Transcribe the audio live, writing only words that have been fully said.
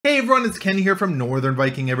everyone, it's Ken here from Northern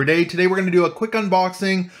Viking Everyday. Today we're going to do a quick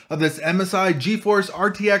unboxing of this MSI GeForce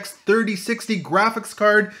RTX 3060 graphics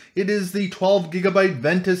card. It is the 12GB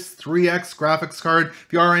Ventus 3X graphics card.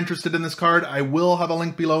 If you are interested in this card, I will have a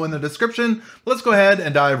link below in the description. Let's go ahead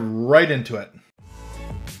and dive right into it.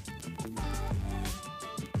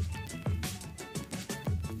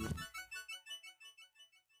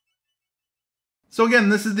 So again,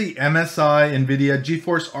 this is the MSI NVidia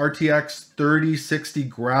GeForce RTX 3060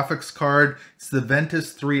 graphics card. It's the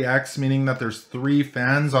Ventus 3X, meaning that there's 3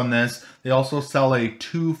 fans on this. They also sell a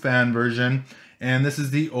 2-fan version, and this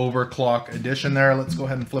is the overclock edition there. Let's go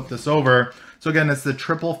ahead and flip this over. So again, it's the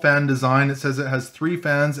triple fan design. It says it has 3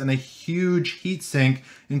 fans and a huge heatsink,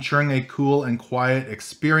 ensuring a cool and quiet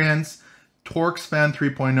experience. TorqueFan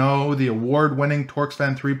 3.0, the award-winning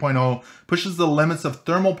TorqueFan 3.0, pushes the limits of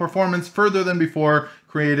thermal performance further than before,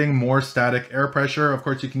 creating more static air pressure. Of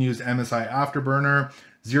course, you can use MSI Afterburner.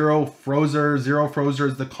 Zero Frozer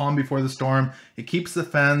is the calm before the storm. It keeps the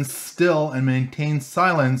fans still and maintains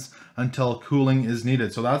silence until cooling is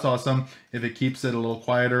needed. So that's awesome if it keeps it a little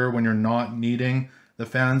quieter when you're not needing the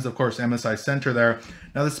fans. Of course, MSI Center there.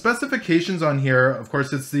 Now the specifications on here, of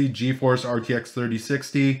course, it's the GeForce RTX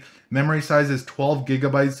 3060. Memory size is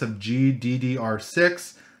 12GB of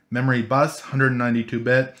GDDR6. Memory bus,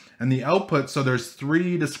 192-bit. And the output, so there's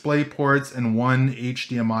 3 display ports and 1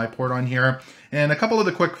 HDMI port on here. And a couple of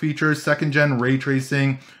the quick features: 2nd gen ray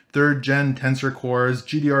tracing, 3rd gen tensor cores,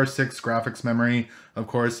 GDDR6 graphics memory, of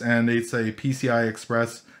course, and it's a PCI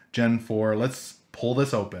Express Gen 4. Let's pull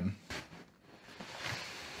this open.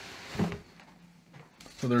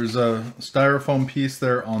 So there's a styrofoam piece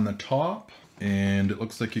there on the top, and it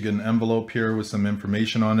looks like you get an envelope here with some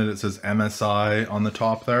information on it. It says MSI on the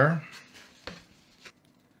top there.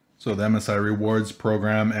 So the MSI rewards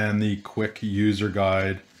program and the quick user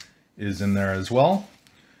guide is in there as well.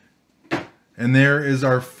 And there is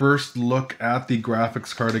our first look at the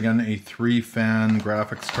graphics card. Again, a 3-fan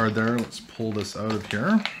graphics card there. Let's pull this out of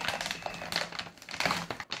here.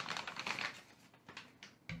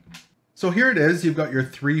 So here it is. You've got your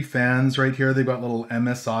 3 fans right here. They've got little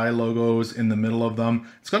MSI logos in the middle of them.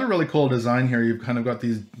 It's got a really cool design here. You've kind of got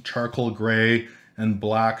these charcoal gray and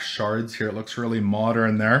black shards here. It looks really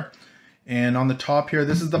modern there. And on the top here,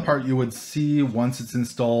 this is the part you would see once it's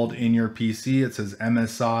installed in your PC. It says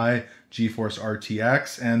MSI GeForce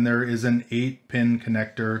RTX, and there is an 8-pin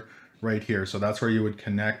connector right here. So that's where you would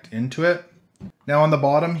connect into it. Now on the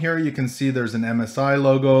bottom here, you can see there's an MSI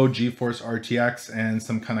logo, GeForce RTX, and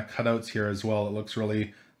some kind of cutouts here as well. It looks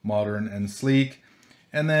really modern and sleek.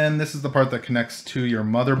 And then this is the part that connects to your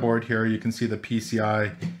motherboard here. You can see the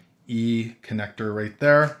PCIe connector right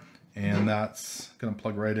there, and that's going to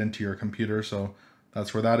plug right into your computer. So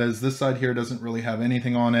that's where that is. This side here doesn't really have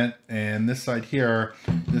anything on it. And this side here,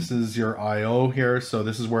 this is your I/O here. So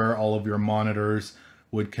this is where all of your monitors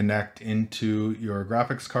would connect into your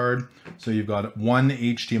graphics card. So you've got 1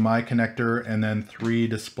 HDMI connector and then 3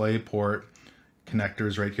 DisplayPort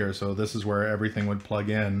connectors right here. So this is where everything would plug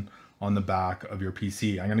in on the back of your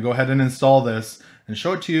PC. I'm gonna go ahead and install this and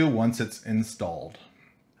show it to you once it's installed.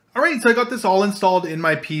 All right, so I got this all installed in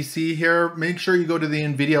my PC here. Make sure you go to the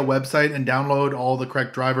NVIDIA website and download all the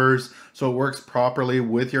correct drivers so it works properly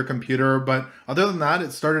with your computer. But other than that,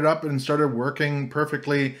 it started up and started working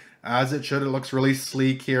perfectly as it should. It looks really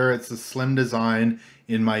sleek here. It's a slim design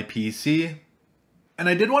in my PC. And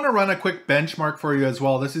I did want to run a quick benchmark for you as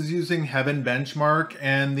well. This is using Heaven Benchmark,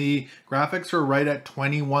 and the graphics were right at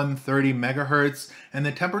 2130 megahertz, and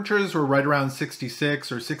the temperatures were right around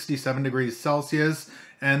 66 or 67 degrees Celsius.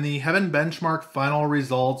 And the Heaven Benchmark final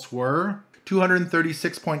results were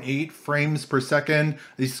 236.8 frames per second,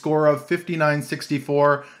 a score of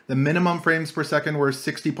 5964. The minimum frames per second were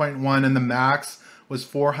 60.1, and the max was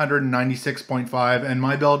 496.5, and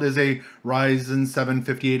my build is a Ryzen 7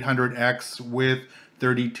 5800X with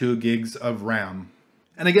 32 gigs of RAM.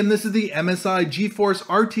 And again, this is the MSI GeForce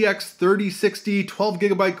RTX 3060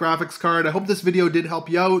 12GB graphics card. I hope this video did help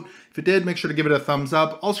you out. If it did, make sure to give it a thumbs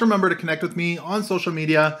up. Also remember to connect with me on social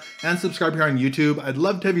media and subscribe here on YouTube. I'd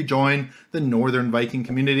love to have you join the Northern Viking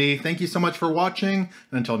community. Thank you so much for watching,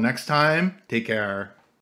 and until next time, take care.